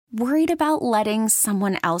Worried about letting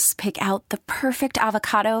someone else pick out the perfect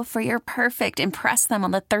avocado for your perfect impress them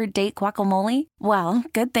on the third date guacamole? Well,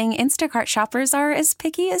 good thing Instacart shoppers are as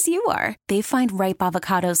picky as you are. They find ripe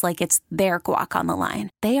avocados like it's their guac on the line.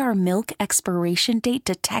 They are milk expiration date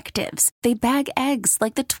detectives. They bag eggs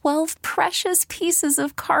like the 12 precious pieces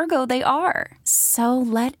of cargo they are. So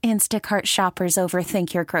let Instacart shoppers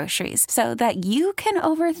overthink your groceries so that you can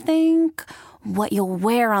overthink what you'll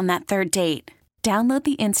wear on that third date. Download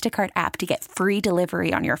the Instacart app to get free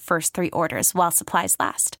delivery on your first 3 orders while supplies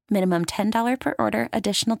last. Minimum $10 per order.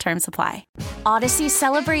 Additional terms apply. Odyssey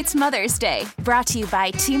celebrates Mother's Day, brought to you by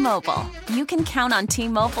T-Mobile. You can count on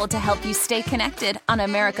T-Mobile to help you stay connected on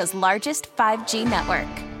America's largest 5G network.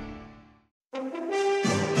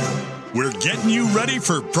 We're getting you ready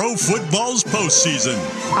for pro football's postseason.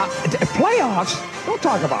 Playoffs? Don't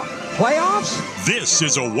talk about it. Playoffs? This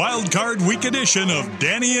is a wild card week edition of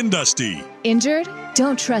Danny and Dusty. Injured?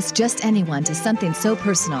 Don't trust just anyone to something so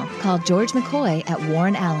personal. Call George McCoy at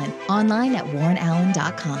Warren Allen. Online at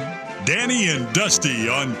warrenallen.com. Danny and Dusty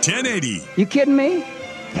on 1080. You kidding me?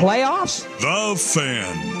 Playoffs? The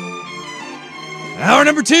Fan. Hour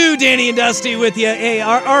number 2, Danny and Dusty with you. Hey,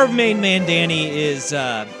 our main man, Danny, is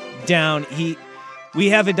down. We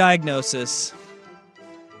have a diagnosis.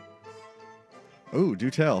 Oh, do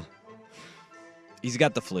tell. He's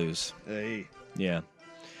got the flus. Hey. Yeah.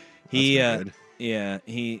 Good. Yeah,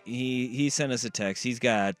 he sent us a text. He's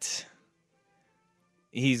got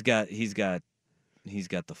the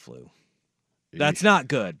flu. That's not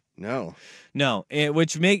good. No.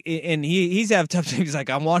 Which he's having tough time. He's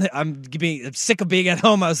like, I'm sick of being at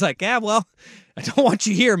home. I was like, yeah, well, I don't want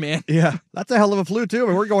you here, man. Yeah, that's a hell of a flu too. I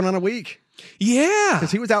mean, we're going on a week. Yeah,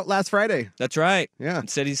 because he was out last Friday. That's right. Yeah, and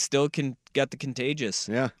said he still got the contagious.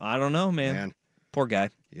 Yeah, I don't know, man. Poor guy.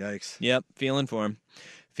 Yikes. Yep, feeling for him.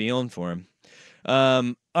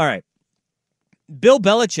 All right. Bill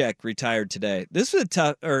Belichick retired today. This was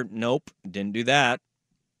nope, didn't do that.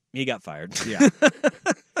 He got fired. Yeah.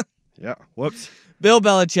 Yeah. Whoops. Bill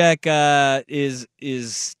Belichick is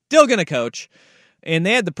still going to coach, and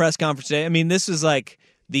they had the press conference today. I mean, this was like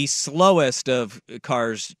the slowest of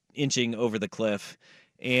cars inching over the cliff,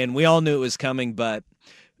 and we all knew it was coming. But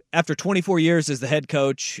after 24 years as the head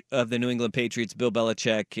coach of the New England Patriots, Bill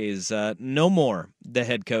Belichick is no more the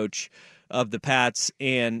head coach of the Pats,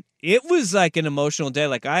 and it was like an emotional day.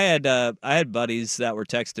 Like I had buddies that were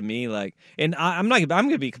texting me, like, and I'm going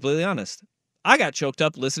to be completely honest. I got choked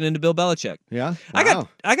up listening to Bill Belichick. Yeah, wow.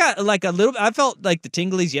 I got like a little. I felt like the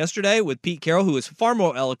tinglies yesterday with Pete Carroll, who was far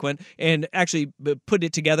more eloquent and actually put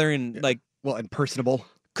it together and and personable.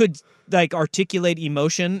 Could like articulate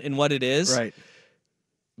emotion and what it is. Right.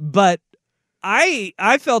 But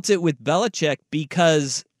I felt it with Belichick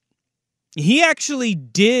because he actually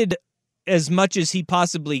did as much as he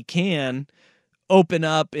possibly can open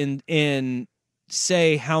up and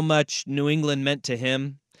say how much New England meant to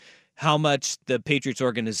him, how much the Patriots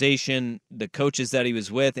organization, the coaches that he was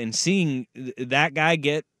with, and seeing that guy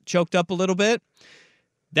get choked up a little bit,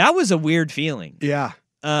 that was a weird feeling. Yeah.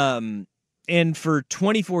 And for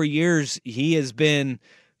 24 years, he has been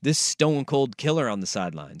this stone-cold killer on the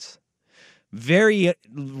sidelines. Very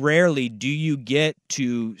rarely do you get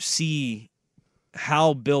to see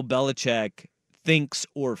how Bill Belichick thinks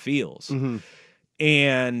or feels. Mm-hmm.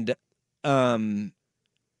 And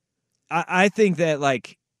I think that,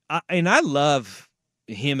 I love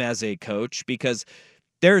him as a coach because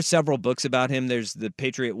there are several books about him. There's The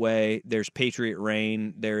Patriot Way. There's Patriot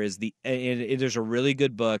Reign. There's a really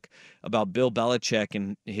good book about Bill Belichick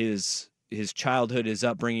and his childhood, his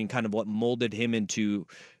upbringing, kind of what molded him into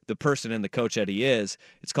the person and the coach that he is.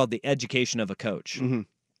 It's called The Education of a Coach. Mm-hmm.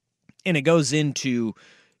 And it goes into,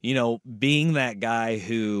 being that guy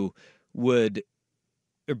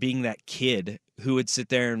being that kid who would sit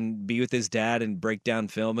there and be with his dad and break down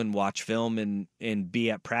film and watch film and be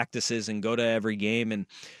at practices and go to every game. And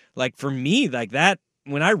like for me, like that,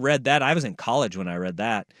 when I read that, I was in college when I read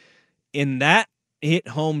that, and that hit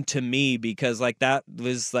home to me because like that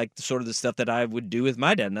was like sort of the stuff that I would do with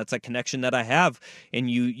my dad. And that's a connection that I have. And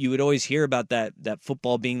you would always hear about that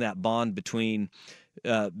football being that bond between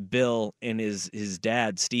Bill and his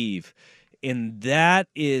dad, Steve. And that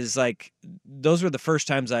is like, those were the first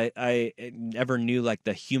times I ever knew like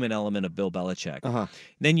the human element of Bill Belichick. Uh-huh.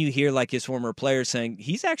 Then you hear like his former players saying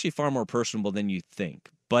he's actually far more personable than you think,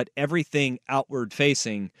 but everything outward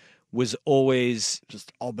facing was always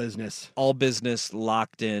just all business,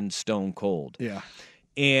 locked in, stone cold. Yeah.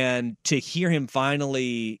 And to hear him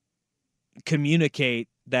finally communicate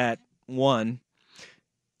that, one,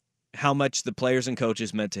 how much the players and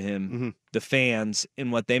coaches meant to him, the fans,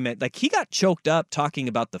 and what they meant. Like, he got choked up talking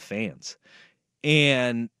about the fans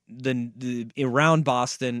and the around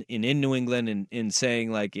Boston and in New England and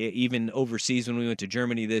saying, like, even overseas when we went to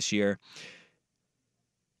Germany this year,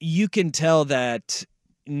 you can tell that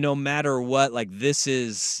no matter what, like, this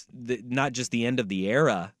is not just the end of the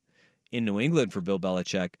era in New England for Bill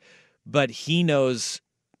Belichick, but he knows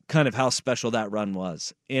kind of how special that run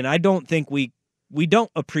was. And I don't think we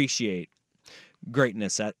don't appreciate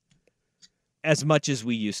greatness as much as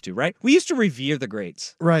we used to, right? We used to revere the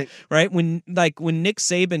greats. Right. Right? When Nick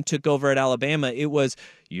Saban took over at Alabama, it was,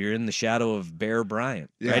 you're in the shadow of Bear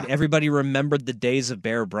Bryant, right? Everybody remembered the days of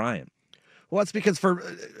Bear Bryant. Well, it's because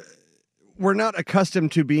we're not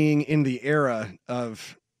accustomed to being in the era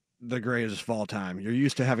of the greatest of all time. You're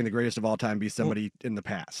used to having the greatest of all time be somebody in the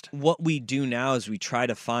past. What we do now is we try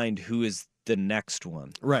to find who is the next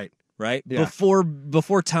one. Right. Right? Yeah.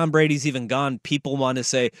 Before Tom Brady's even gone, people want to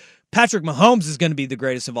say Patrick Mahomes is going to be the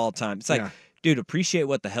greatest of all time. It's like, dude, appreciate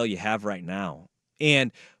what the hell you have right now.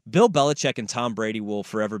 And Bill Belichick and Tom Brady will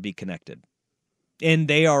forever be connected. And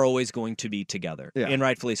they are always going to be together, and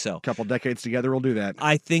rightfully so. A couple decades together will do that.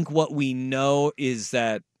 I think what we know is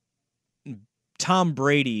that Tom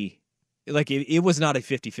Brady, like, it was not a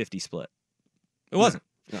 50-50 split. It wasn't.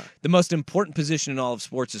 No. The most important position in all of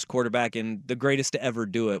sports is quarterback, and the greatest to ever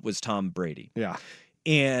do it was Tom Brady. Yeah.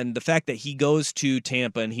 And the fact that he goes to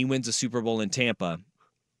Tampa and he wins a Super Bowl in Tampa,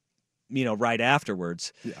 right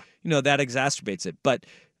afterwards, that exacerbates it. But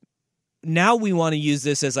now we want to use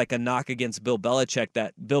this as like a knock against Bill Belichick,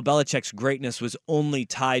 that Bill Belichick's greatness was only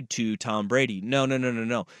tied to Tom Brady.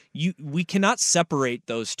 No. We cannot separate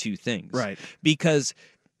those two things. Right. Because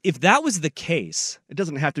if that was the case... It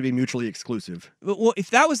doesn't have to be mutually exclusive. Well, if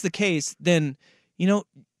that was the case, then,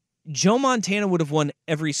 Joe Montana would have won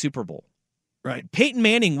every Super Bowl. Right. Peyton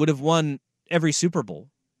Manning would have won every Super Bowl.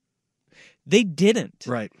 They didn't.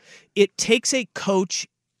 Right. It takes a coach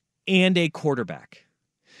and a quarterback.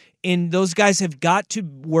 And those guys have got to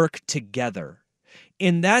work together.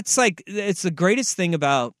 And that's it's the greatest thing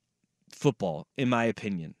about football, in my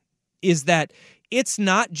opinion, is that it's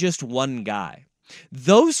not just one guy.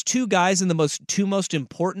 Those two guys in the two most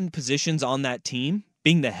important positions on that team,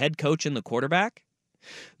 being the head coach and the quarterback,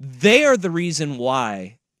 they are the reason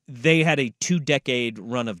why they had a 2-decade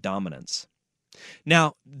run of dominance.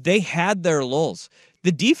 Now, they had their lulls.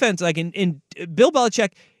 The defense, in Bill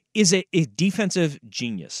Belichick is a defensive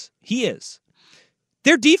genius. He is.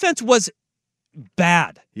 Their defense was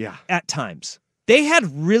bad at times. They had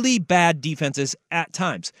really bad defenses at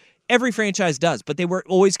times. Every franchise does, but they were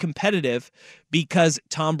always competitive because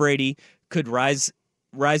Tom Brady could rise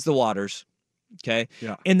the waters, okay?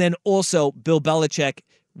 Yeah. And then also Bill Belichick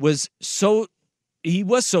was so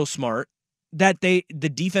smart that the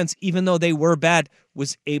defense, even though they were bad,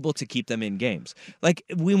 was able to keep them in games. Like,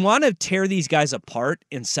 we want to tear these guys apart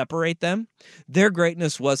and separate them. Their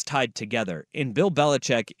greatness was tied together, and Bill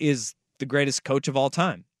Belichick is the greatest coach of all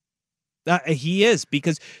time. He is,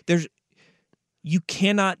 because you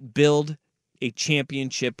cannot build a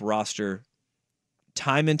championship roster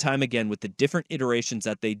time and time again with the different iterations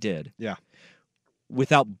that they did. Yeah.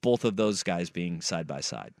 Without both of those guys being side by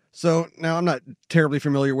side. So now I'm not terribly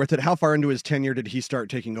familiar with it. How far into his tenure did he start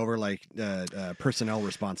taking over personnel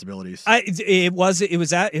responsibilities? It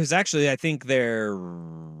was actually, I think, their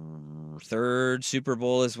third Super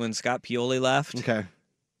Bowl is when Scott Pioli left. Okay.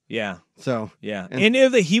 Yeah. So yeah, and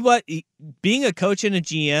being a coach and a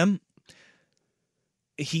GM,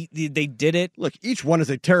 they did it. Look, each one is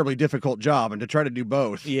a terribly difficult job, and to try to do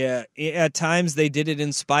both. Yeah, at times they did it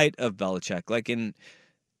in spite of Belichick.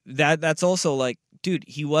 That's also dude,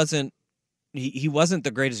 he wasn't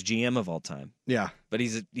the greatest GM of all time. Yeah, but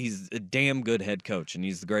he's a damn good head coach, and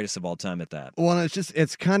he's the greatest of all time at that. Well,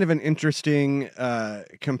 it's kind of an interesting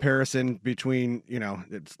comparison between,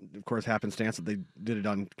 it's of course happenstance that they did it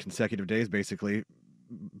on consecutive days basically,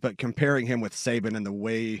 but comparing him with Saban and the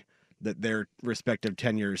way that their respective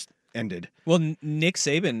tenures ended. Well, Nick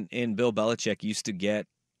Saban and Bill Belichick used to get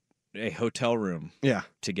a hotel room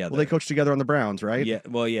together. Well, they coached together on the Browns, right? Yeah.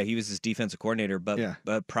 Well, yeah, he was his defensive coordinator,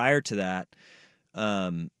 but prior to that,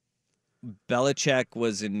 Belichick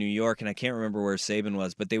was in New York, and I can't remember where Saban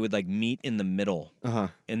was, but they would meet in the middle,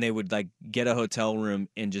 and they would get a hotel room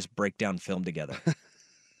and just break down film together.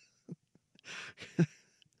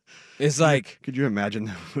 It's could you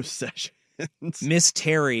imagine those sessions? Miss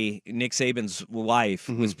Terry, Nick Saban's wife,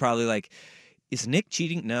 was probably is Nick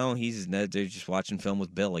cheating? No, they're just watching film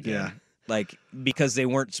with Bill again. Yeah. Because they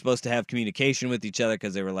weren't supposed to have communication with each other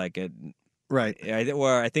because they were right.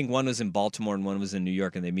 I think one was in Baltimore and one was in New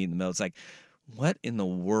York, and they meet in the middle. It's what in the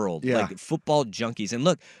world? Yeah. Like football junkies. And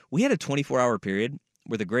look, we had a 24-hour period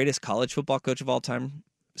where the greatest college football coach of all time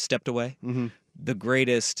stepped away, the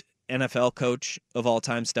greatest NFL coach of all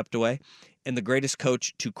time stepped away, and the greatest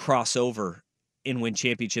coach to cross over and win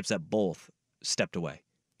championships at both stepped away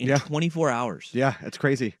in 24 hours. Yeah, it's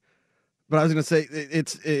crazy. But I was going to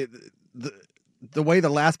say, the way the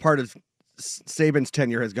last part of Saban's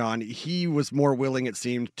tenure has gone, he was more willing, it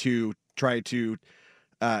seemed, to try to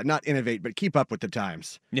not innovate, but keep up with the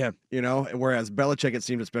times. Yeah. Whereas Belichick, it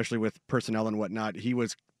seemed, especially with personnel and whatnot, he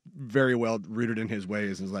was very well rooted in his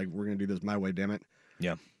ways and was like, we're going to do this my way, damn it.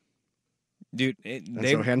 Yeah. Dude,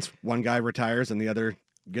 so hence one guy retires and the other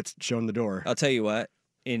gets shown the door. I'll tell you what,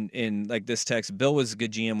 in like this text, Bill was a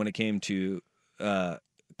good GM when it came to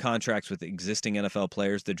contracts with existing NFL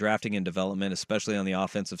players. The drafting and development, especially on the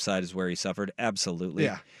offensive side, is where he suffered. Absolutely.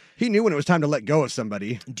 Yeah. He knew when it was time to let go of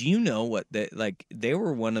somebody. Do you know what they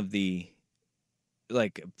were one of the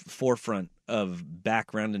forefront of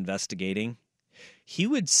background investigating? He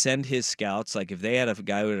would send his scouts, like if they had a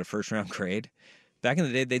guy who had a first-round grade, back in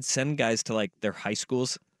the day, they'd send guys to like their high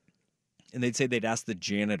schools, and they'd say they'd ask the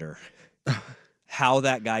janitor how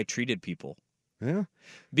that guy treated people. Yeah.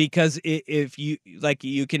 Because if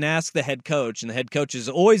you can ask the head coach, and the head coach is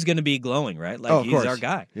always going to be glowing, right? Like he's our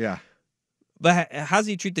guy. Yeah. But how does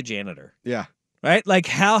he treat the janitor? Yeah. Right? Like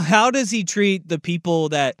how does he treat the people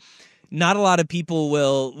that not a lot of people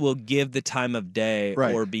will give the time of day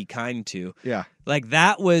or be kind to? Yeah. Like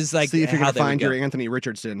that was like see if you're going to find your Anthony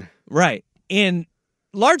Richardson. Right. And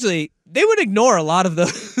largely they would ignore a lot of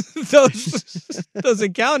those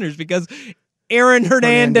encounters because Aaron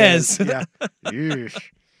Hernandez. Yeah.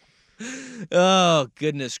 Oh,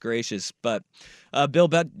 goodness gracious. But Bill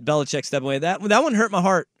Belichick stepping away. That one hurt my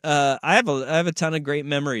heart. I have a ton of great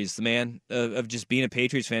memories, man, of just being a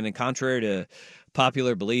Patriots fan. And contrary to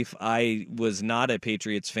popular belief, I was not a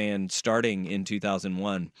Patriots fan starting in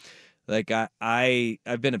 2001. Like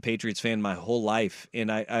I've been a Patriots fan my whole life,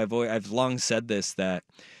 and I've long said this, that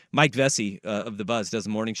Mike Vesey of the Buzz does a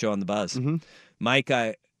morning show on the Buzz. Mm-hmm. Mike,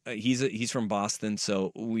 he's from Boston,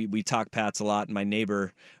 so we talk Pats a lot. And I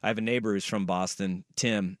have a neighbor who's from Boston,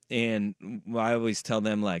 Tim, and I always tell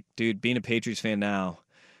them, like, dude, being a Patriots fan now,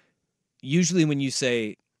 usually when you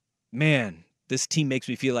say, man, this team makes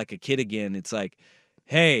me feel like a kid again, it's like,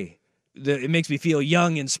 hey, it makes me feel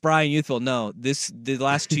young and spry and youthful. No, the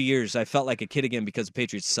last 2 years I felt like a kid again because the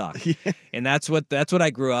Patriots suck. Yeah. And that's what I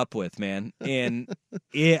grew up with, man. And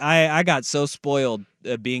I got so spoiled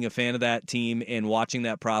being a fan of that team and watching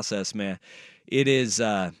that process, man. It is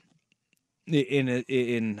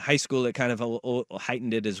in high school it kind of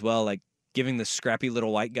heightened it as well, like giving the scrappy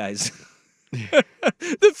little white guys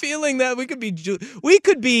the feeling that we could be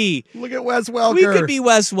look at Wes Welker. We could be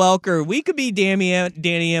Wes Welker. We could be Danny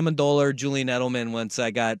Amendola or Julian Edelman once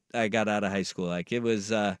I got out of high school. Like it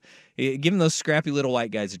was giving those scrappy little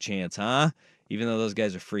white guys a chance, huh? Even though those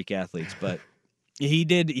guys are freak athletes, but he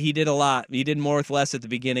did a lot. He did more with less at the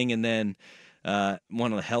beginning, and then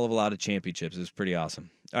won a hell of a lot of championships. It was pretty awesome.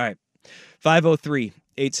 All right,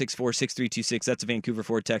 503-864-6326. That's a Vancouver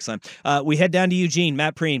Ford text line. We head down to Eugene.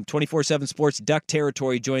 Matt Prehm, 24/7 Sports, Duck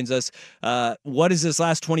Territory, joins us. What has this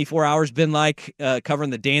last 24 hours been like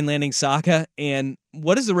covering the Dan Lanning saga, and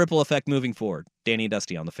what is the ripple effect moving forward? Danny and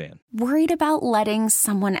Dusty on the Fan. Worried about letting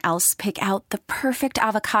someone else pick out the perfect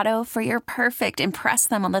avocado for your perfect impress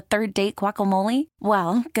them on the third date guacamole?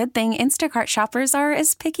 Well, good thing Instacart shoppers are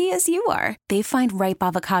as picky as you are. They find ripe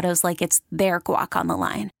avocados like it's their guac on the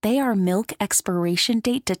line. They are milk expiration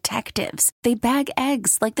date detectives. They bag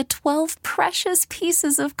eggs like the 12 precious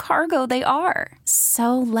pieces of cargo they are.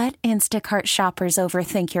 So let Instacart shoppers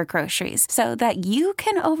overthink your groceries so that you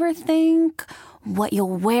can overthink what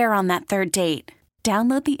you'll wear on that third date.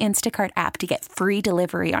 Download the Instacart app to get free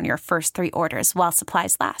delivery on your first 3 orders while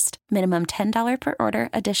supplies last. Minimum $10 per order.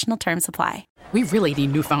 Additional terms apply. We really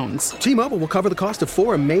need new phones. T-Mobile will cover the cost of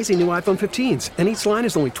 4 amazing new iPhone 15s, and each line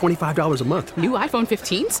is only $25 a month. New iPhone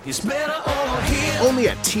 15s? It's better over here. Only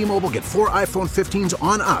at T-Mobile, get 4 iPhone 15s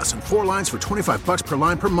on us and 4 lines for $25 per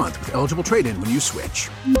line per month with eligible trade-in when you switch.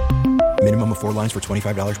 Minimum of 4 lines for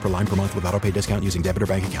 $25 per line per month with autopay discount using debit or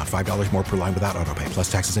bank account. $5 more per line without autopay,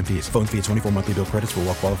 plus taxes and fees. Phone fee at 24 monthly bill credits for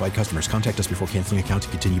well-qualified customers. Contact us before canceling account to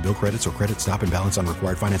continue bill credits or credit stop and balance on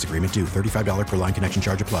required finance agreement due. $35 per line connection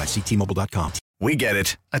charge applies. See T-Mobile.com. We get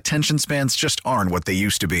it. Attention spans just aren't what they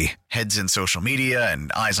used to be. Heads in social media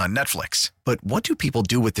and eyes on Netflix. But what do people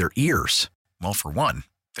do with their ears? Well, for one,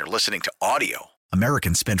 they're listening to audio.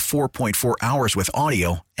 Americans spend 4.4 hours with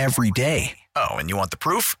audio every day. Oh, and you want the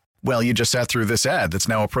proof? Well, you just sat through this ad that's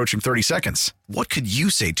now approaching 30 seconds. What could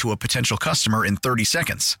you say to a potential customer in 30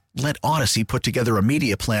 seconds? Let Odyssey put together a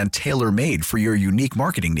media plan tailor-made for your unique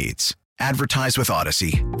marketing needs. Advertise with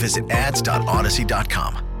Odyssey. Visit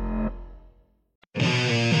ads.odyssey.com.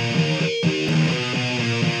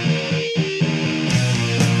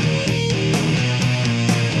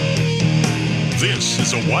 This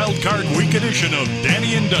is a Wild Card Week edition of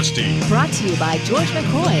Danny and Dusty. Brought to you by George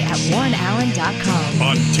McCoy at WarrenAllen.com.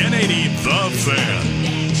 On 1080 The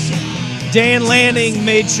Fan. Dan Lanning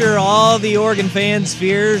made sure all the Oregon fans'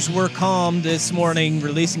 fears were calmed this morning,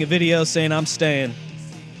 releasing a video saying, "I'm staying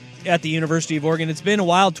at the University of Oregon." It's been a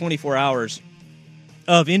wild 24 hours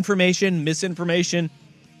of information, misinformation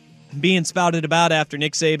being spouted about after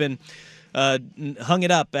Nick Saban hung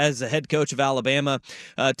it up as the head coach of Alabama.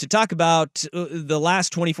 To talk about the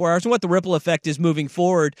last 24 hours and what the ripple effect is moving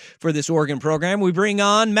forward for this Oregon program, we bring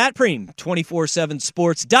on Matt Prehm, 24/7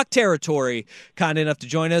 Sports, Duck Territory, kind enough to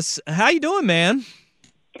join us. How you doing, man?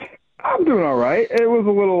 I'm doing all right. It was a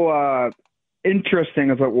little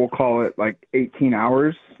interesting, is what we'll call it, like 18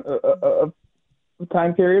 hours of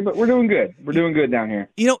time period, but we're doing good. We're doing good down here.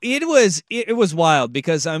 You know, it was wild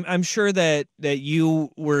because I'm sure that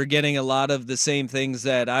you were getting a lot of the same things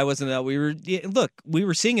that I was, and that we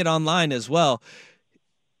were seeing it online as well.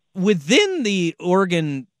 Within the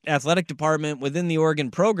Oregon athletic department, within the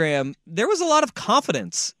Oregon program, there was a lot of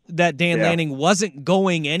confidence that Dan Lanning wasn't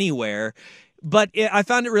going anywhere. But I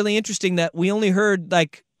found it really interesting that we only heard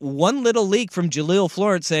like one little leak from Jaleel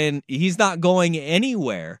Florence saying he's not going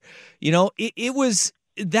anywhere. You know, it was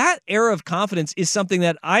that era of confidence is something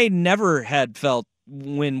that I never had felt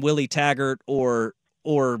when Willie Taggart or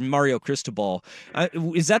Mario Cristobal.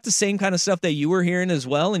 Is that the same kind of stuff that you were hearing as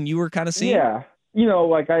well, and you were kind of seeing? Yeah. You know,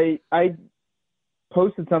 like I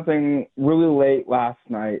posted something really late last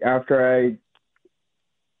night after I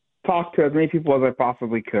talked to as many people as I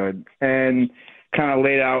possibly could and kind of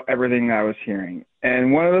laid out everything that I was hearing.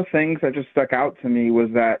 And one of the things that just stuck out to me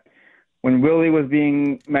was that when Willie was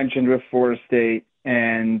being mentioned with Florida State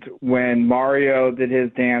and when Mario did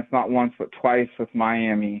his dance not once but twice with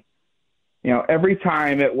Miami, you know, every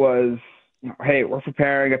time it was, hey, we're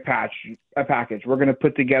preparing a package. We're going to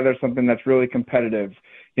put together something that's really competitive.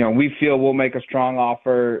 You know, we feel we'll make a strong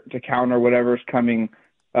offer to counter whatever's coming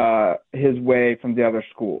his way from the other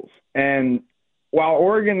schools. And while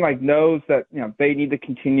Oregon knows that, you know, they need to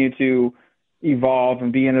continue to evolve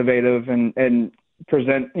and be innovative and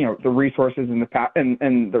present, you know, the resources and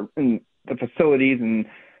the facilities and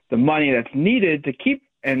the money that's needed to keep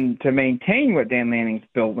and to maintain what Dan Lanning's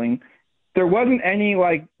building, there wasn't any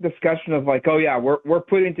discussion of oh yeah, we're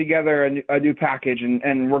putting together a new package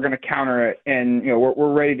and we're going to counter it and, you know,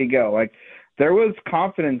 we're ready to go. There was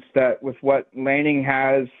confidence that with what Lanning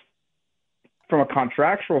has from a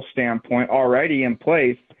contractual standpoint already in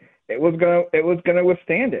place, it was gonna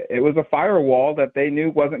withstand it. It was a firewall that they knew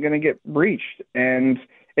wasn't going to get breached, and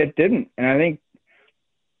it didn't. And I think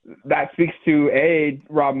that speaks to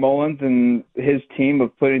Rob Mullins and his team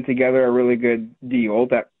of putting together a really good deal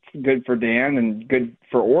that's good for Dan and good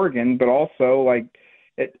for Oregon, but also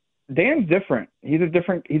Dan's different. He's a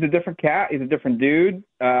different cat. He's a different dude,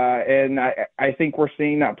 and I think we're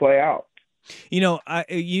seeing that play out. You know,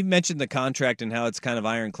 you mentioned the contract and how it's kind of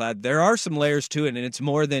ironclad. There are some layers to it, and it's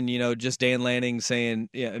more than, you know, just Dan Lanning saying,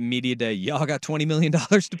 media day, y'all got $20 million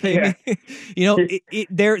to pay me. You know,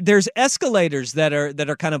 there's escalators that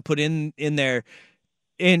are kind of put in there.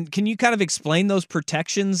 And can you kind of explain those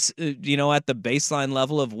protections, you know, at the baseline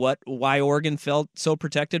level of why Oregon felt so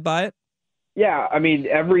protected by it? Yeah, I mean,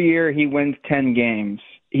 every year he wins 10 games.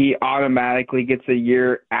 He automatically gets a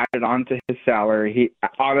year added onto his salary. He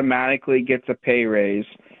automatically gets a pay raise,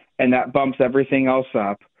 and that bumps everything else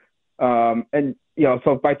up. And, you know,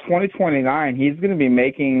 so by 2029, he's going to be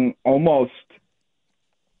making almost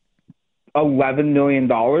 $11 million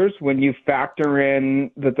when you factor in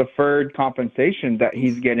the deferred compensation that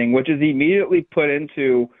he's getting, which is immediately put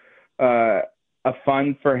into a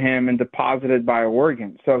fund for him and deposited by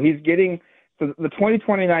Oregon. So he's getting – so the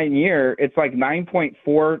 2029 year, it's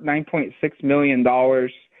 $9.6 million.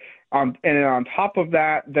 And then on top of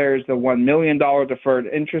that, there's the $1 million deferred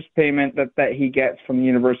interest payment that he gets from the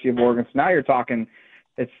University of Oregon. So now you're talking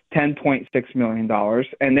it's $10.6 million.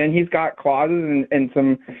 And then he's got clauses and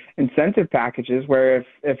some incentive packages where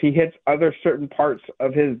if he hits other certain parts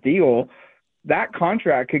of his deal, that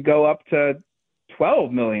contract could go up to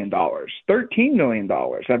 $12 million, $13 million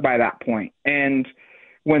by that point. And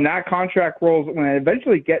when that contract rolls, when it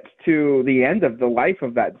eventually gets to the end of the life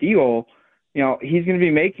of that deal, you know, he's going to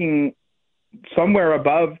be making somewhere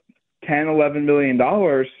above $10-11 million,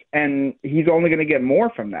 and he's only going to get more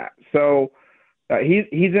from that. So he's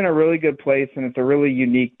in a really good place, and it's a really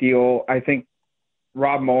unique deal. I think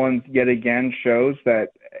Rob Mullins yet again shows that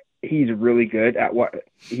he's really good at what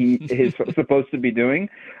he is supposed to be doing,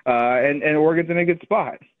 and Oregon's in a good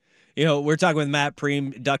spot. You know, we're talking with Matt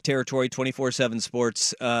Prehm, Duck Territory, 24/7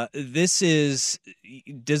 Sports.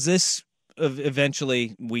 Does this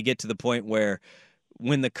eventually we get to the point where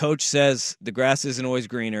when the coach says the grass isn't always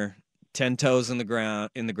greener, 10 toes in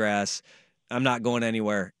the grass, I'm not going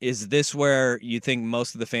anywhere. Is this where you think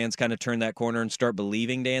most of the fans kind of turn that corner and start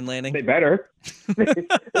believing Dan Lanning? They better.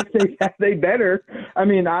 They better. I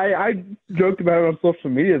mean, I joked about it on social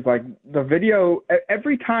media. It's like the video,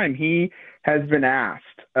 every time he has been asked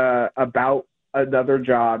about another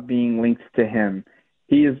job being linked to him,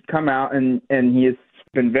 he has come out and he has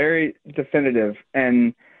been very definitive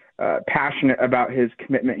and passionate about his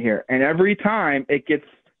commitment here. And every time it gets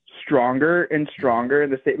stronger and stronger,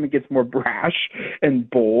 and the statement gets more brash and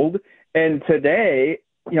bold. And today,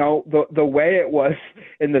 you know, the way it was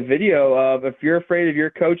in the video of, if you're afraid of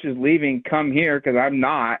your coach is leaving, come here because I'm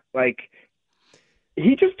not. Like,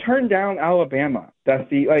 he just turned down Alabama.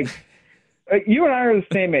 That's like you and I are the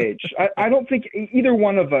same age. I don't think either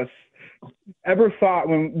one of us ever thought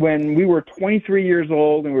when we were 23 years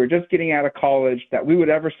old and we were just getting out of college that we would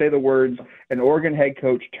ever say the words, an Oregon head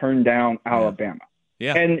coach turned down Alabama.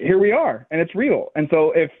 Yeah. And here we are, and it's real. And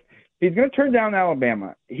so if he's going to turn down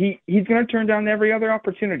Alabama, he's going to turn down every other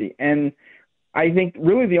opportunity. And I think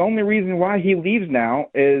really the only reason why he leaves now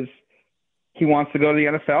is he wants to go to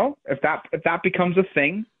the NFL. If that becomes a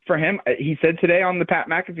thing for him, he said today on the Pat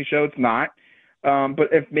McAfee show it's not.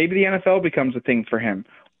 But if maybe the NFL becomes a thing for him,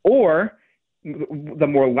 or the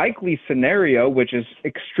more likely scenario, which is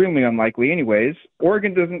extremely unlikely anyways,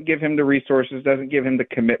 Oregon doesn't give him the resources, doesn't give him the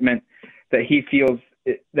commitment that he feels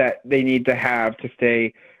that they need to have to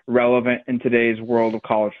stay relevant in today's world of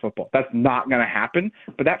college football. That's not going to happen,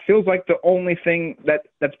 but that feels like the only thing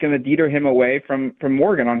that's going to deter him away from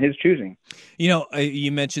Oregon on his choosing. You know,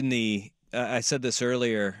 you mentioned I said this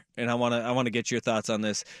earlier, and I want to get your thoughts on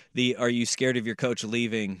this. Are you scared of your coach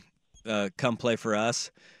leaving? Come play for us.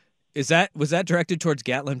 Was that directed towards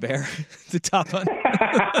Gatlin Bear, the top one?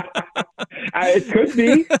 It could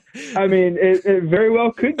be. I mean, it very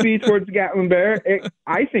well could be towards Gatlin Bear.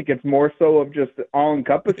 I think it's more so of just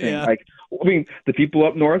all-encompassing. Yeah. Like, I mean, the people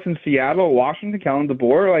up north in Seattle, Washington, Kellen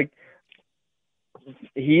DeBoer, like,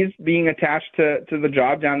 he's being attached to the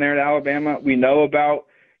job down there at Alabama. We know about,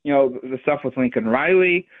 you know, the stuff with Lincoln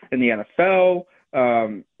Riley in the NFL.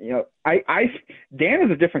 You know, Dan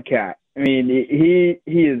is a different cat. I mean, he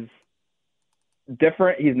is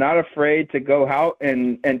different. He's not afraid to go out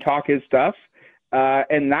and talk his stuff.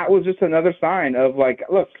 And that was just another sign of, like,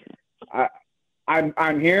 look,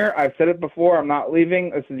 I'm here. I've said it before. I'm not leaving.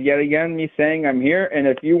 This is yet again me saying I'm here. And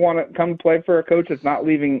if you want to come play for a coach that's not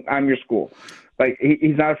leaving, I'm your school. Like,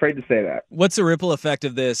 he's not afraid to say that. What's the ripple effect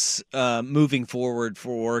of this moving forward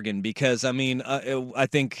for Oregon? Because, I mean, I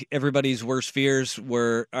think everybody's worst fears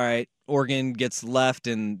were, all right, Oregon gets left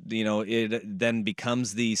and, you know, it then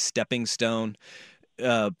becomes the stepping stone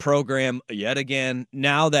program yet again.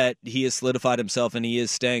 Now that he has solidified himself and he is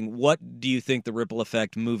staying, what do you think the ripple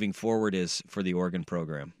effect moving forward is for the Oregon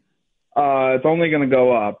program? It's only going to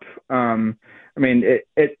go up. I mean,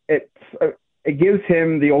 it gives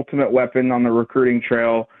him the ultimate weapon on the recruiting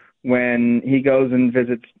trail when he goes and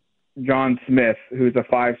visits John Smith, who's a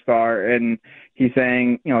 5-star, and he's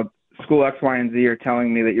saying, you know, school X, Y, and Z are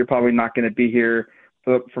telling me that you're probably not going to be here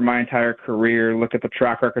for my entire career. Look at the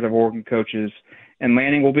track record of Oregon coaches. And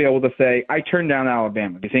Lanning will be able to say, I turned down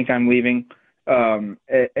Alabama. Do you think I'm leaving?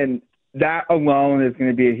 And that alone is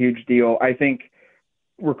going to be a huge deal. I think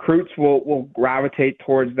recruits will gravitate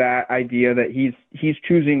towards that idea that he's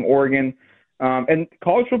choosing Oregon. And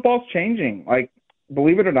college football is changing. Like,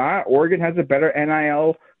 believe it or not, Oregon has a better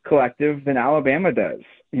NIL collective than Alabama does.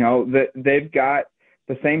 You know, they've got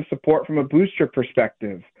the same support from a booster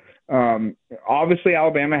perspective. Obviously,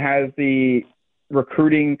 Alabama has the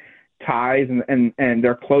recruiting ties and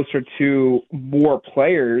they're closer to more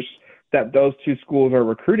players that those two schools are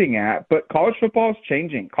recruiting at. But college football is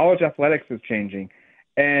changing. College athletics is changing.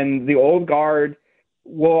 And the old guard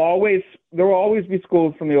there will always be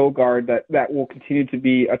schools from the old guard that will continue to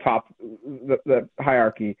be atop the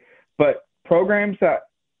hierarchy. But programs that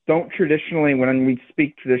don't traditionally, when we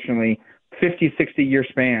speak traditionally, 50, 60-year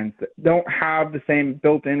spans, that don't have the same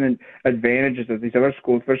built-in advantages as these other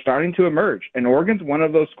schools, they're starting to emerge. And Oregon's one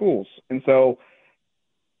of those schools. And so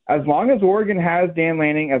as long as Oregon has Dan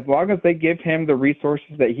Lanning, as long as they give him the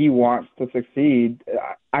resources that he wants to succeed,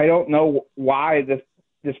 I don't know why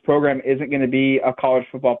this program isn't going to be a college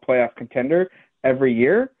football playoff contender every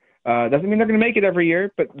year. Doesn't mean they're going to make it every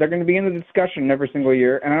year, but they're going to be in the discussion every single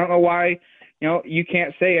year. And I don't know why, you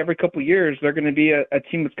can't say every couple of years they're going to be a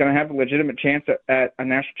team that's going to have a legitimate chance at a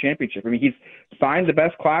national championship. I mean, he's signed the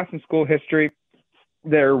best class in school history.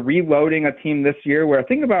 They're reloading a team this year where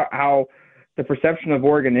think about how the perception of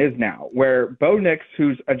Oregon is now, where Bo Nix,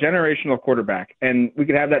 who's a generational quarterback, and we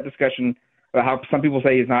could have that discussion about how some people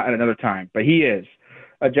say he's not at another time, but he is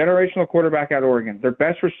a generational quarterback at Oregon, their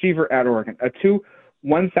best receiver at Oregon, a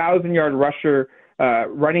 1,000-yard rusher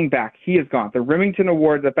running back, he is gone. The Remington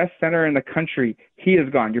Award, the best center in the country, he is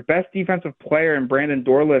gone. Your best defensive player in Brandon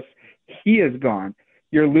Dorless, he is gone.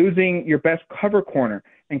 You're losing your best cover corner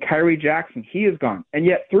and Kyrie Jackson, he is gone. And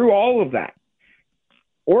yet through all of that,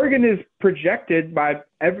 Oregon is projected by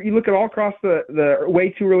you look at all across the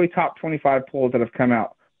way too early top 25 polls that have come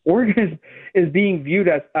out. Oregon is being viewed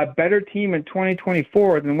as a better team in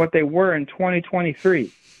 2024 than what they were in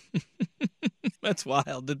 2023. That's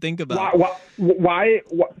wild to think about. Why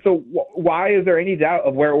is there any doubt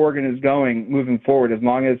of where Oregon is going moving forward as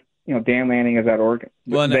long as Dan Lanning is at Oregon?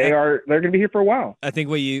 Well, they're going to be here for a while. I think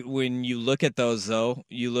when you look at those, though,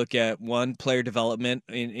 you look at one, player development,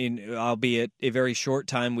 in albeit a very short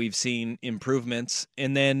time, we've seen improvements,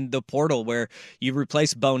 and then the portal where you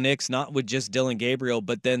replace Bo Nix not with just Dylan Gabriel,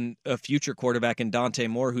 but then a future quarterback in Dante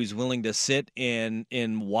Moore who's willing to sit and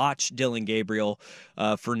watch Dylan Gabriel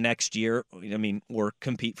for next year. I mean, or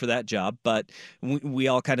compete for that job, but we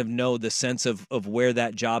all kind of know the sense of where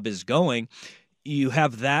that job is going. You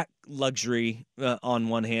have that luxury on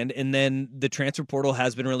one hand, and then the transfer portal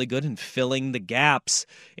has been really good in filling the gaps,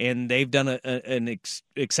 and they've done an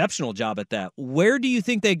exceptional job at that. Where do you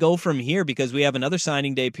think they go from here? Because we have another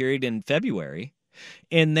signing day period in February,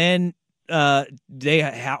 and then they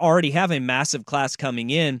already have a massive class coming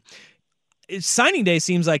in. Signing day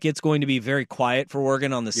seems like it's going to be very quiet for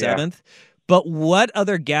Oregon on the 7th, but what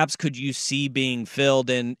other gaps could you see being filled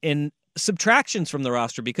in subtractions from the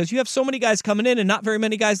roster, because you have so many guys coming in and not very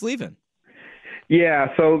many guys leaving? Yeah,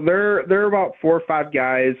 so they're about 4 or 5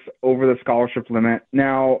 guys over the scholarship limit.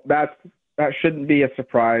 Now that shouldn't be a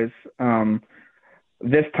surprise.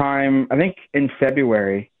 This time, I think in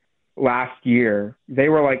February last year, they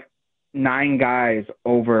were like 9 guys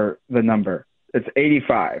over the number. It's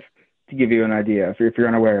 85 to give you an idea if you're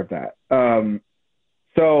unaware of that.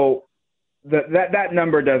 So that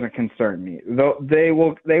number doesn't concern me. They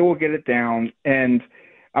will get it down, and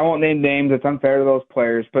I won't name names. It's unfair to those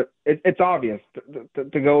players, but it's obvious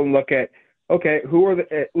to go and look at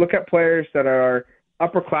look at players that are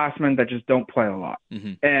upperclassmen that just don't play a lot,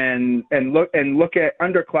 and look at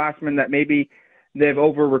underclassmen that maybe they've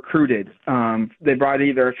over recruited. They brought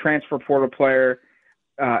either a transfer portal player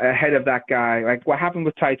ahead of that guy, like what happened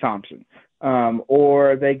with Ty Thompson.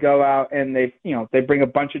 Or they go out and they bring a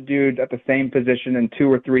bunch of dudes at the same position in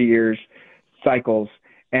 2 or 3 years cycles,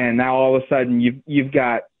 and now all of a sudden you've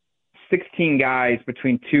got 16 guys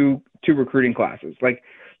between two recruiting classes. Like,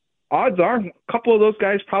 odds are a couple of those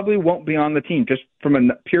guys probably won't be on the team just from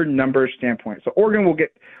a pure numbers standpoint. So Oregon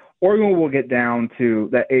will get down to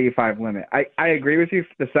that 85 limit. I agree with you.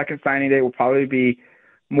 The second signing day will probably be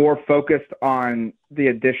more focused on the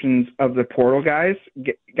additions of the portal guys.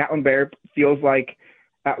 Gatlinburg feels like,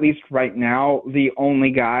 at least right now, the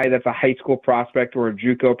only guy that's a high school prospect or a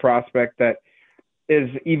JUCO prospect that is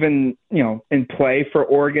even, in play for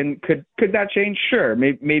Oregon. Could that change? Sure.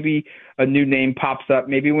 Maybe a new name pops up.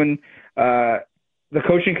 Maybe when the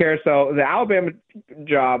coaching carousel, the Alabama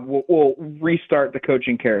job will restart the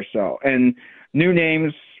coaching carousel, and new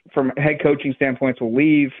names from head coaching standpoints will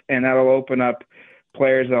leave, and that'll open up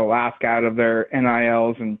players that will ask out of their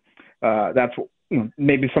NILs, and that's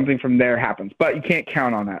maybe something from there happens. But you can't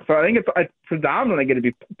count on that. So I think it's predominantly going to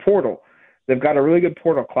be portal. They've got a really good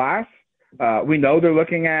portal class. We know they're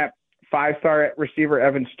looking at 5-star receiver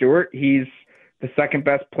Evan Stewart. He's the second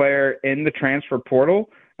best player in the transfer portal.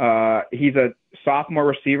 He's a sophomore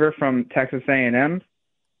receiver from Texas A&M.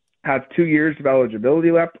 Has 2 years of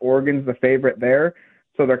eligibility left. Oregon's the favorite there.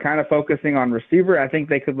 So they're kind of focusing on receiver. I think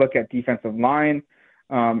they could look at defensive line.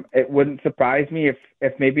 It wouldn't surprise me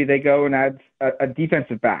if maybe they go and add a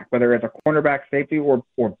defensive back, whether it's a cornerback, safety, or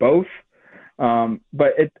both.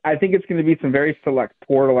 But I think it's going to be some very select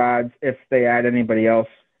portal adds if they add anybody else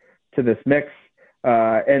to this mix.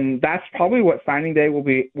 And that's probably what signing day will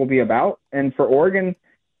be about. And for Oregon,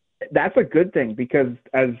 that's a good thing, because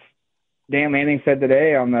as Dan Lanning said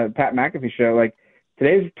today on the Pat McAfee show, like,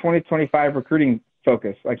 today's 2025 recruiting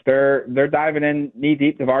focus. Like, they're diving in knee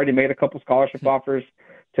deep. They've already made a couple scholarship offers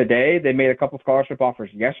today. They made a couple scholarship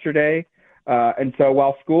offers yesterday. And so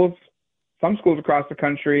while schools some schools across the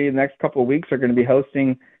country the next couple of weeks are going to be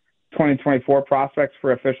hosting 2024 prospects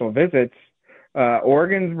for official visits.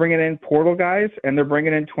 Oregon's bringing in portal guys, and they're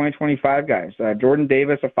bringing in 2025 guys. Jordan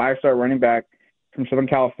Davis, a 5-star running back from Southern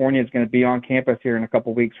California, is going to be on campus here in a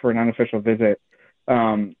couple of weeks for an unofficial visit. He's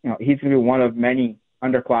going to be one of many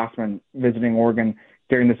underclassmen visiting Oregon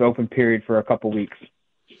during this open period for a couple of weeks.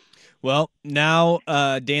 Well, now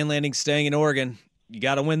Dan Lanning staying in Oregon. You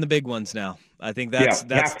got to win the big ones now. I think that's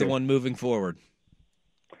the one moving forward.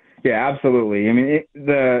 Yeah, absolutely. I mean,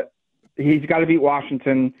 he's got to beat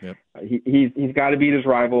Washington. Yep. He's got to beat his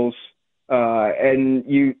rivals, and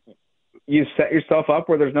you set yourself up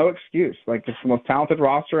where there's no excuse. Like, it's the most talented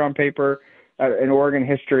roster on paper in Oregon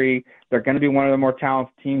history. They're going to be one of the more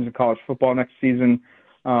talented teams in college football next season,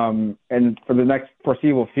 and for the next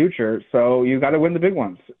foreseeable future. So you got to win the big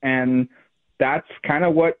ones, and that's kind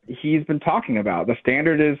of what he's been talking about. The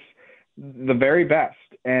standard is the very best,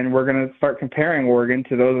 and we're going to start comparing Oregon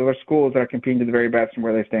to those other schools that are competing to the very best and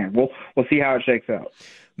where they stand. We'll see how it shakes out.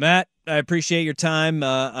 Matt, I appreciate your time.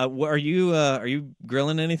 Are you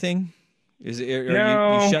grilling anything? Are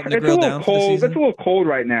you shutting the grill down for the season? It's a little cold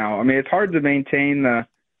right now. I mean, it's hard to maintain the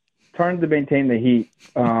heat.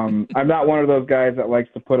 I'm not one of those guys that likes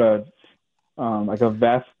to put a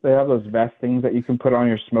vest. They have those vest things that you can put on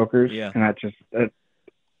your smokers, and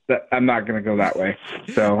I'm not going to go that way.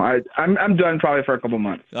 So I'm done probably for a couple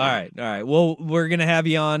months. All right. Well, we're going to have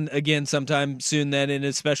you on again sometime soon then, and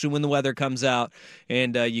especially when the weather comes out,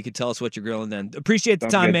 and you can tell us what you're grilling then. Appreciate the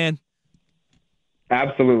time, man.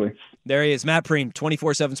 Absolutely. There he is, Matt Prehm,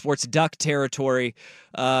 24/7 Sports, Duck Territory.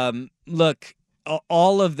 Look,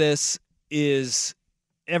 all of this is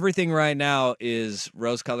everything right now is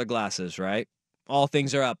rose-colored glasses, right? All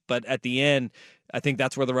things are up, but at the end, I think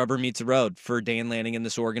that's where the rubber meets the road for Dan Lanning in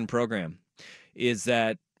this Oregon program, is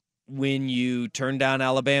that when you turn down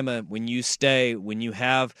Alabama, when you stay, when you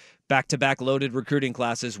have back-to-back loaded recruiting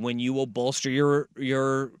classes, when you will bolster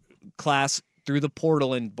your class through the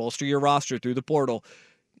portal and bolster your roster through the portal,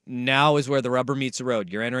 now is where the rubber meets the road.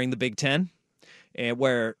 You're entering the Big Ten, and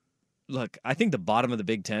where, look, I think the bottom of the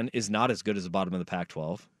Big Ten is not as good as the bottom of the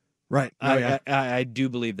Pac-12. Right. I do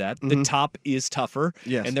believe that. Mm-hmm. The top is tougher,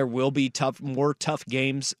 yes, and there will be more tough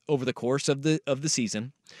games over the course of the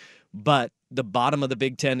season. But the bottom of the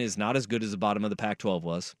Big Ten is not as good as the bottom of the Pac-12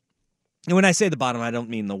 was. And when I say the bottom, I don't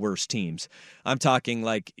mean the worst teams. I'm talking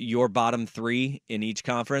like your bottom three in each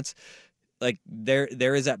conference. Like there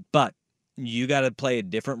is that, but you got to play a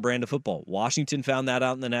different brand of football. Washington found that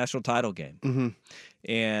out in the national title game. Mm-hmm.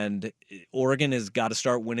 And Oregon has got to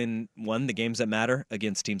start winning, the games that matter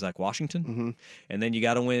against teams like Washington. Mm-hmm. And then you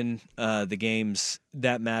got to win the games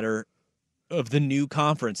that matter of the new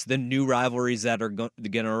conference, the new rivalries that are going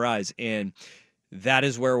to arise. And that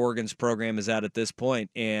is where Oregon's program is at this point.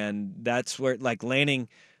 And that's where, like, Lanning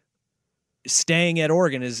staying at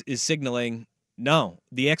Oregon is signaling, no,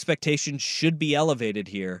 the expectation should be elevated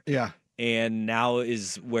here. Yeah. And now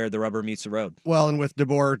is where the rubber meets the road. Well, and with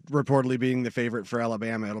DeBoer reportedly being the favorite for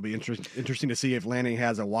Alabama, it'll be interesting to see if Lanning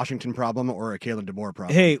has a Washington problem or a Kalen DeBoer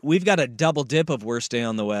problem. Hey, we've got a double dip of Worst Day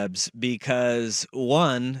on the Webs because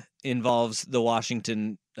one involves the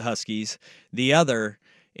Washington Huskies. The other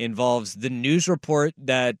involves the news report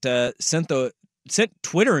that sent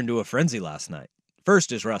Twitter into a frenzy last night.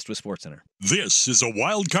 First is Rust with SportsCenter. This is a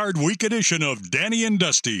Wild Card Week edition of Danny and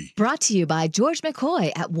Dusty. Brought to you by George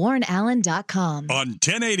McCoy at WarrenAllen.com. On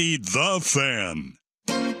 1080 The Fan.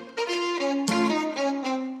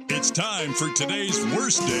 It's time for today's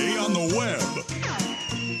Worst Day on the Web.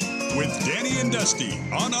 With Danny and Dusty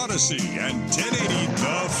on Odyssey and 1080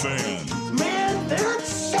 The Fan. Man, that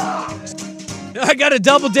sucks! I got a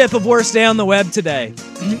double dip of Worst Day on the Web today.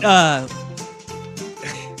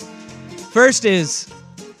 First is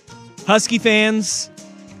Husky fans,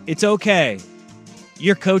 it's okay.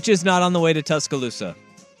 Your coach is not on the way to Tuscaloosa.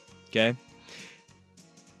 Okay?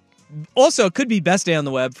 Also, it could be best day on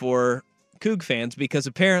the web for Coug fans because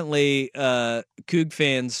apparently Coug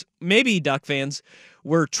fans, maybe Duck fans,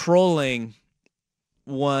 were trolling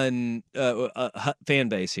one fan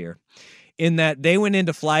base here in that they went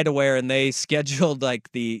into FlightAware and they scheduled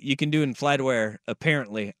you can do in FlightAware,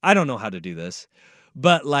 apparently. I don't know how to do this.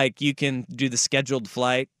 But, you can do the scheduled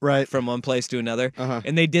flight from one place to another. Uh-huh.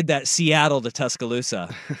 And they did that Seattle to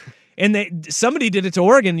Tuscaloosa. And somebody did it to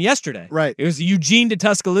Oregon yesterday. Right. It was the Eugene to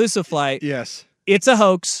Tuscaloosa flight. Yes. It's a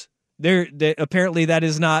hoax. Apparently that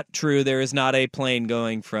is not true. There is not a plane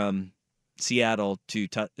going from Seattle to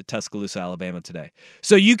Tuscaloosa, Alabama today.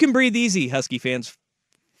 So you can breathe easy, Husky fans,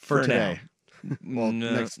 for today. Now. Well,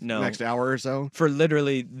 next hour or so? For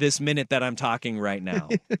literally this minute that I'm talking right now.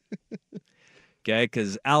 Okay,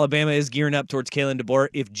 because Alabama is gearing up towards Kalen DeBoer.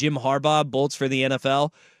 If Jim Harbaugh bolts for the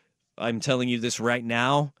NFL, I'm telling you this right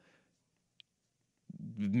now,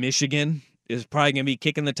 Michigan is probably going to be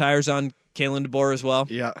kicking the tires on Kalen DeBoer as well.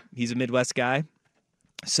 Yeah. He's a Midwest guy.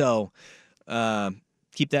 So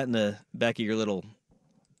keep that in the back of your little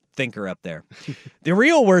thinker up there. The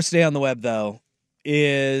real worst day on the web, though,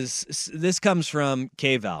 is this comes from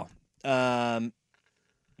KVAL.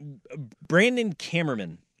 Brandon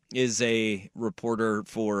Kammerman is a reporter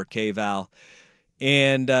for KVAL,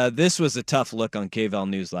 and this was a tough look on KVAL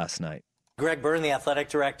News last night. Greg Byrne, the athletic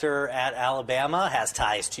director at Alabama, has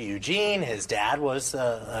ties to Eugene. His dad was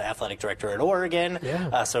athletic director at Oregon,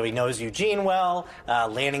 so he knows Eugene well.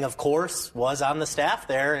 Lanning, of course, was on the staff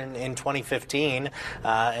there in 2015.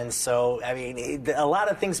 And so, I mean, a lot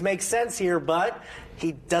of things make sense here, but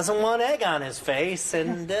he doesn't want egg on his face,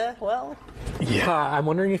 and, well... Yeah, I'm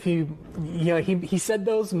wondering if he said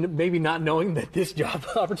those maybe not knowing that this job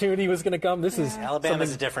opportunity was going to come. This is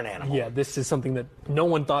Alabama's a different animal. Yeah, this is something that no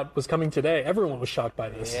one thought was coming today. Everyone was shocked by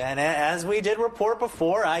this. Yeah, and as we did report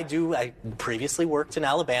before, I previously worked in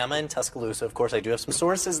Alabama in Tuscaloosa. Of course, I do have some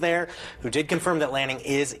sources there who did confirm that Lanning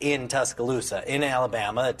is in Tuscaloosa, in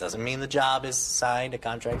Alabama. It doesn't mean the job is signed, a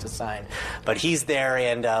contract is signed, but he's there,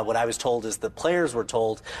 and what I was told is the players were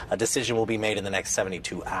told a decision will be made in the next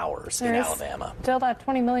 72 hours in Alabama. Still that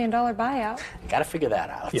 $20 million buyout. Got to figure that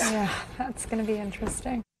out. Yeah, that's going to be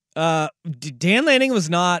interesting. Dan Lanning was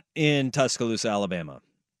not in Tuscaloosa, Alabama.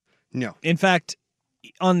 No. In fact,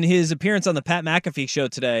 on his appearance on the Pat McAfee show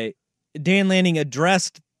today, Dan Lanning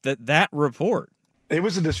addressed that report. It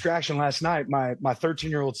was a distraction last night. My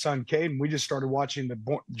 13-year-old son, Caden, we just started watching the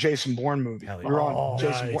Jason Bourne movie. We're on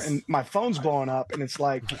Jason Bourne, and my phone's blowing up, and it's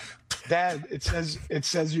like, Dad, it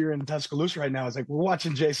says you're in Tuscaloosa right now. It's like, we're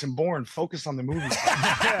watching Jason Bourne. Focus on the movie.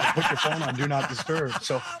 Put your phone on, do not disturb.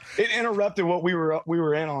 So it interrupted what we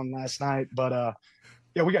were in on last night. But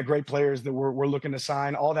yeah, we got great players that we're looking to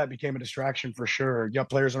sign. All that became a distraction for sure. You got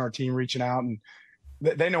players on our team reaching out, and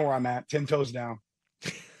they know where I'm at, 10 toes down.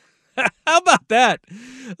 How about that?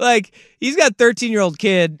 Like, he's got a 13-year-old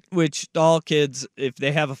kid, which all kids, if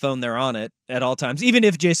they have a phone, they're on it at all times, even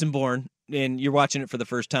if Jason Bourne, and you're watching it for the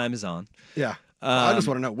first time, is on. Yeah. I just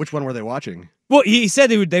want to know, which one were they watching? Well, he said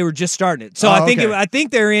they were just starting it. So I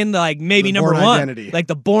think they're in like maybe number Bourne one. Identity. Like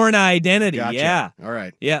the Bourne Identity. Gotcha. Yeah. All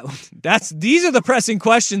right. Yeah. These are the pressing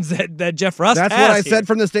questions that Jeff Rust That's has what I here. said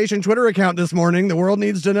from the station Twitter account this morning. The world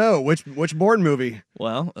needs to know which Bourne movie.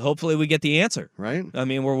 Well, hopefully we get the answer. Right? I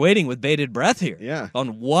mean, we're waiting with bated breath here. Yeah.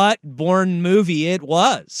 On what Bourne movie it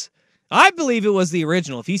was. I believe it was the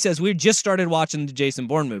original. If he says we just started watching the Jason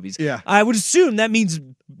Bourne movies, I would assume that means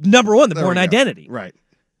number one, the Bourne Identity. Right.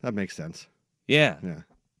 That makes sense. Yeah. Yeah.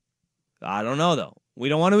 I don't know, though. We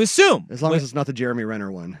don't want to assume. As long as it's not the Jeremy Renner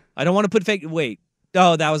one. I don't want to put fake... Wait.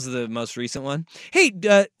 Oh, that was the most recent one. Hey,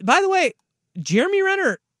 by the way, Jeremy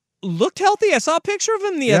Renner looked healthy. I saw a picture of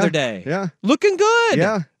him the other day. Yeah. Looking good.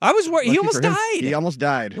 Yeah. I was worried. He Lucky almost for him. died. He almost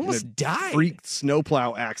died. He almost died. Freak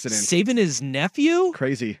snowplow accident. Saving his nephew?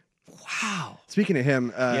 Crazy. Wow. Speaking of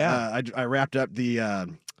him, I wrapped up the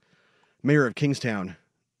Mayor of Kingstown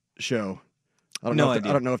show. I don't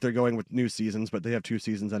know if they're going with new seasons, but they have 2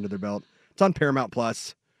 seasons under their belt. It's on Paramount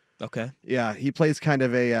Plus. Okay. Yeah, he plays kind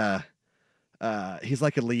of a he's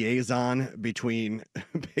like a liaison between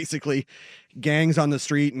basically gangs on the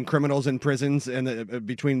street and criminals in prisons, and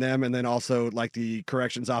between them, and then also like the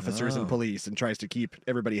corrections officers and police, and tries to keep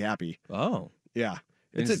everybody happy. Oh, yeah,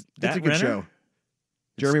 it's Is a that good Renner? show.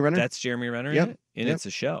 Jeremy Renner. That's Jeremy Renner. Yep. In it? And it's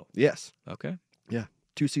a show. Yes. Okay. Yeah,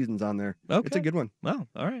 2 seasons on there. Okay. It's a good one. Wow.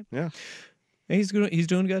 All right. Yeah. Hey, he's good. He's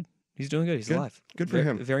doing good. He's doing good. He's alive. Good for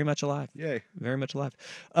him. Very much alive. Yay. Very much alive.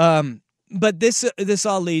 But this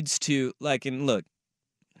all leads to and look,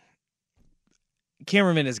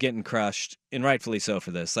 cameraman is getting crushed, and rightfully so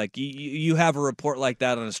for this. Like you have a report like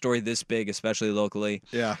that on a story this big, especially locally.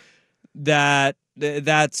 Yeah.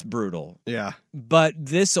 That's brutal. Yeah. But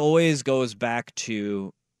this always goes back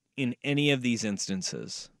to, in any of these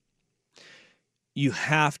instances, you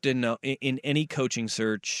have to know, in any coaching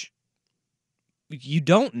search, you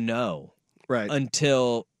don't know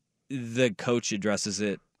until the coach addresses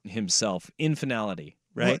it himself in finality,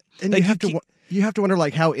 right? Well, and you have to wonder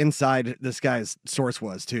like how inside this guy's source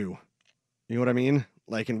was too. You know what I mean?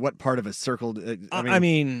 Like in what part of his circle? I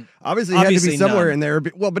mean, obviously he had to be somewhere in there.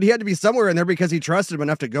 Well, but he had to be somewhere in there because he trusted him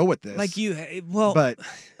enough to go with this. But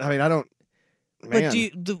I mean, I don't.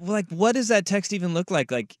 Man. But what does that text even look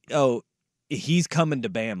like? Like, oh, he's coming to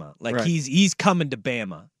Bama. Like he's coming to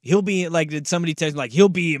Bama. He'll be did somebody text like he'll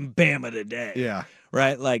be in Bama today? Yeah.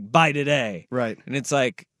 Right. Like by today. Right. And it's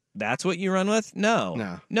like that's what you run with?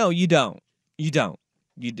 No, you don't. You don't.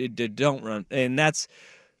 You don't run. And that's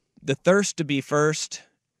the thirst to be first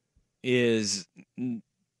is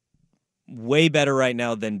way better right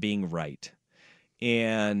now than being right.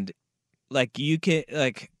 And like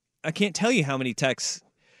I can't tell you how many texts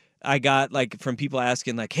I got like from people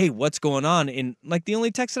asking like, "Hey, what's going on?" And like the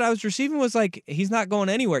only text that I was receiving was like, "He's not going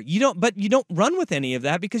anywhere." You don't run with any of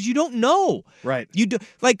that because you don't know. Right. You do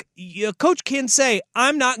like a coach can say,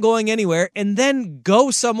 "I'm not going anywhere," and then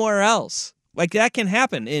go somewhere else. Like that can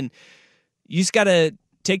happen, and you just got to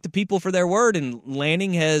take the people for their word. And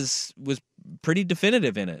Lanning was pretty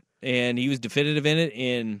definitive in it, and he was definitive in it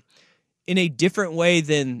in a different way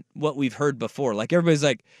than what we've heard before. Like everybody's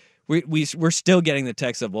like. We're still getting the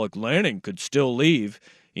text of, like, Lanning could still leave.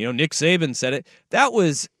 You know, Nick Saban said it. That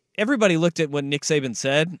was, everybody looked at what Nick Saban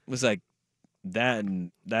said, was like, that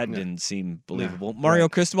didn't seem believable. Mario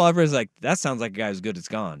Cristobal, everybody's like, that sounds like a guy who's good as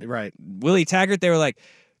gone. Right. Willie Taggart, they were like,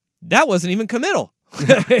 that wasn't even committal.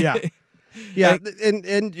 Yeah. Yeah, like,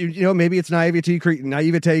 and you know, maybe it's naivete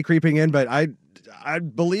creeping in, but I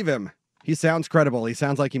believe him. He sounds credible. He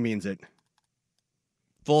sounds like he means it.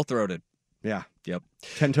 Full-throated. Yeah. Yep.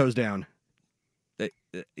 10 toes down.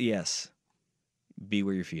 Yes. Be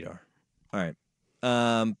where your feet are. All right.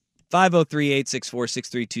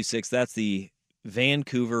 503-864-6326. That's the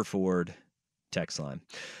Vancouver Ford text line.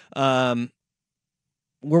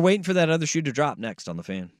 We're waiting for that other shoe to drop next on the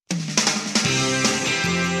Fan. Is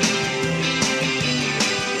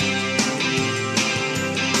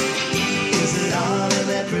it all in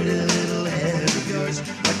that pretty little head of yours?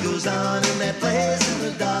 What goes on in that place in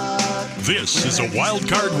the dark? This is a Wild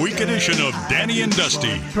Card Week edition of Danny and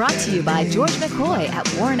Dusty. Brought to you by George McCoy at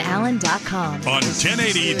WarrenAllen.com. On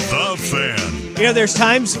 1080 The Fan. You know, there's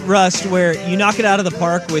times, Rust, where you knock it out of the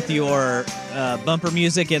park with your bumper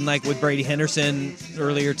music, and like with Brady Henderson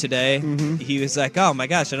earlier today, he was like, oh my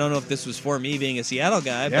gosh, I don't know if this was for me being a Seattle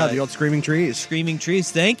guy. Yeah, but the old Screaming Trees. Screaming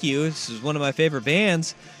Trees, thank you. This is one of my favorite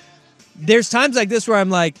bands. There's times like this where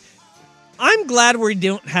I'm like, I'm glad we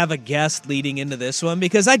don't have a guest leading into this one,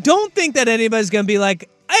 because I don't think that anybody's going to be like,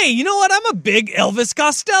 hey, you know what? I'm a big Elvis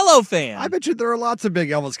Costello fan. I bet you there are lots of big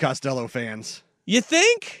Elvis Costello fans. You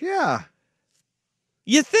think? Yeah.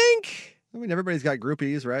 You think? I mean, everybody's got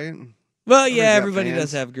groupies, right? Well, yeah, everybody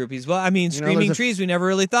does have groupies. Well, I mean, Screaming know, Trees, we never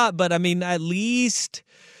really thought, but I mean, at least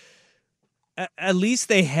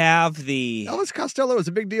they have the... Elvis Costello was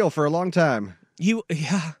a big deal for a long time.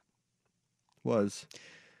 Yeah. Was.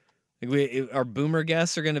 Our boomer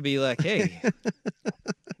guests are going to be like, hey,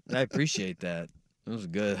 I appreciate that. That was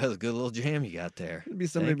good. That was a good little jam you got there. It'd be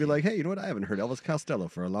somebody be like, hey, you know what? I haven't heard Elvis Costello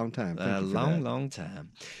for a long time. A long time.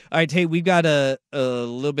 All right, hey, we've got a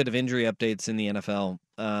little bit of injury updates in the NFL.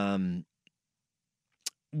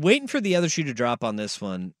 Waiting for the other shoe to drop on this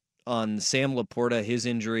one. On Sam Laporta, his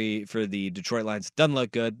injury for the Detroit Lions doesn't look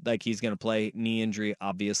good. Like, he's going to play. Knee injury,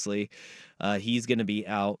 obviously. He's going to be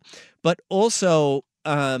out. But also...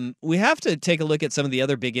 we have to take a look at some of the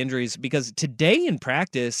other big injuries, because today in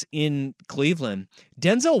practice in Cleveland,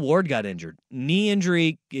 Denzel Ward got injured. Knee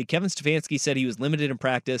injury. Kevin Stefanski said he was limited in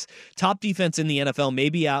practice. Top defense in the NFL,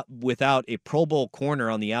 maybe out without a Pro Bowl corner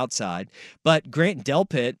on the outside. But Grant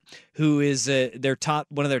Delpit, who is one of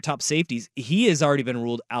their top safeties, he has already been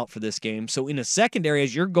ruled out for this game. So in a secondary,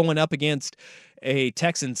 as you're going up against a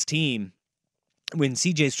Texans team, when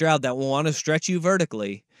C.J. Stroud that will want to stretch you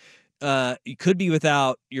vertically, you could be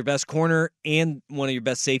without your best corner and one of your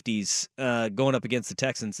best safeties going up against the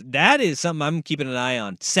Texans. That is something I'm keeping an eye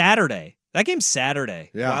on. Saturday. That game's Saturday.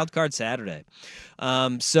 Yeah. Wild card Saturday.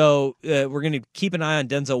 So we're going to keep an eye on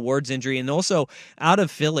Denzel Ward's injury. And also out of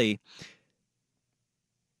Philly,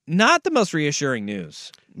 not the most reassuring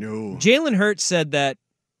news. No. Jalen Hurts said that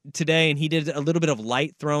today, and he did a little bit of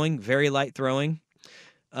light throwing, very light throwing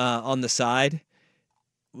on the side.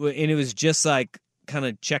 And it was just like, kind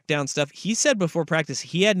of check down stuff. He said before practice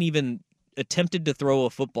he hadn't even attempted to throw a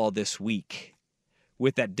football this week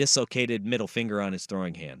with that dislocated middle finger on his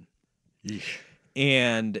throwing hand. Yeesh.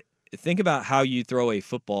 And think about how you throw a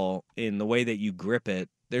football in the way that you grip it.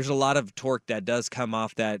 There's a lot of torque that does come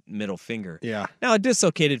off that middle finger. Yeah. Now, a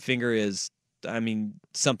dislocated finger is, I mean,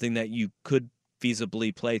 something that you could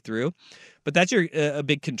feasibly play through, but that's a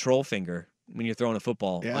big control finger when you're throwing a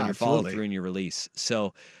football on your follow through and your release.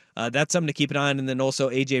 So that's something to keep an eye on. And then also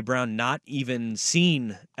A.J. Brown not even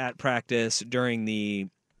seen at practice during the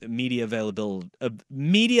media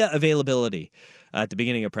availability at the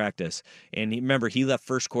beginning of practice. And remember, he left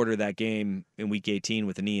first quarter of that game in Week 18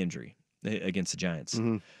 with a knee injury against the Giants.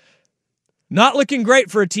 Mm-hmm. Not looking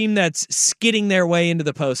great for a team that's skidding their way into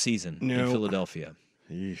the postseason in Philadelphia.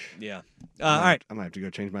 Yeesh. Yeah. All right. I might have to go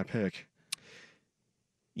change my pick.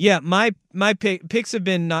 Yeah, my picks have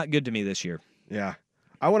been not good to me this year. Yeah.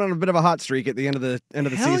 I went on a bit of a hot streak at the end of the Hell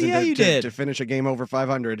season yeah, you did. to finish a game over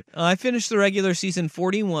 500. I finished the regular season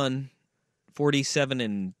 41, 47,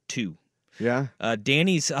 and 2. Yeah.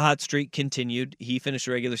 Danny's hot streak continued. He finished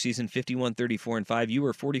the regular season 51, 34, and 5. You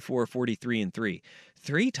were 44, 43, and 3.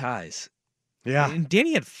 3 ties. Yeah. And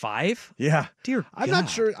Danny had 5? Yeah. Dear I'm God. not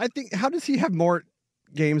sure. I think, how does he have more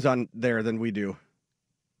games on there than we do?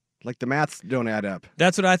 Like, the maths don't add up.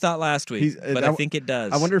 That's what I thought last week, but I think it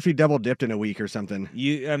does. I wonder if he double dipped in a week or something.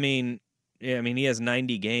 He has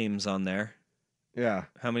 90 games on there. Yeah.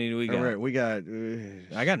 How many do we got? All right, we got...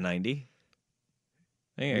 I got 90.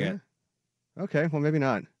 I think I got... Okay, well, maybe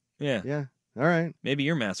not. Yeah. Yeah. All right. Maybe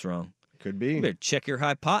your math's wrong. Could be. You better check your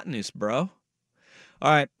hypotenuse, bro.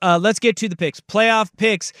 All right, let's get to the picks. Playoff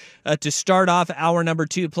picks to start off hour number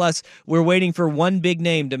 2. Plus, we're waiting for one big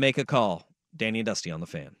name to make a call. Danny and Dusty on the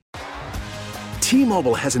Fan.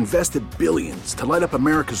 T-Mobile has invested billions to light up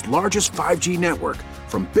America's largest 5G network,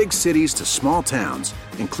 from big cities to small towns,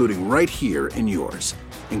 including right here in yours.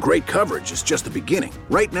 And great coverage is just the beginning.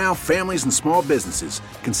 Right now, families and small businesses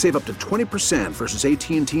can save up to 20% versus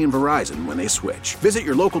AT&T and Verizon when they switch. Visit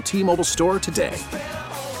your local T-Mobile store today.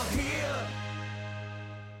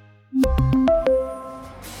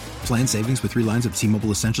 Plan savings with 3 lines of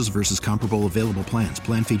T-Mobile Essentials versus comparable available plans.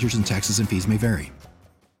 Plan features and taxes and fees may vary.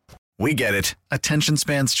 We get it. Attention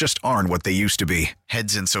spans just aren't what they used to be.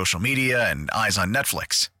 Heads in social media and eyes on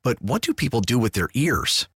Netflix. But what do people do with their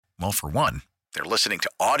ears? Well, for one, they're listening to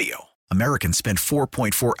audio. Americans spend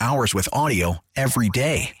 4.4 hours with audio every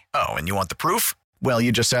day. Oh, and you want the proof? Well,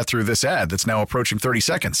 you just sat through this ad that's now approaching 30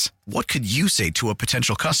 seconds. What could you say to a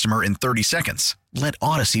potential customer in 30 seconds? Let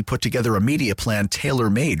Odyssey put together a media plan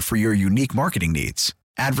tailor-made for your unique marketing needs.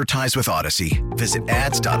 Advertise with Odyssey. Visit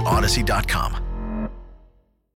ads.odyssey.com.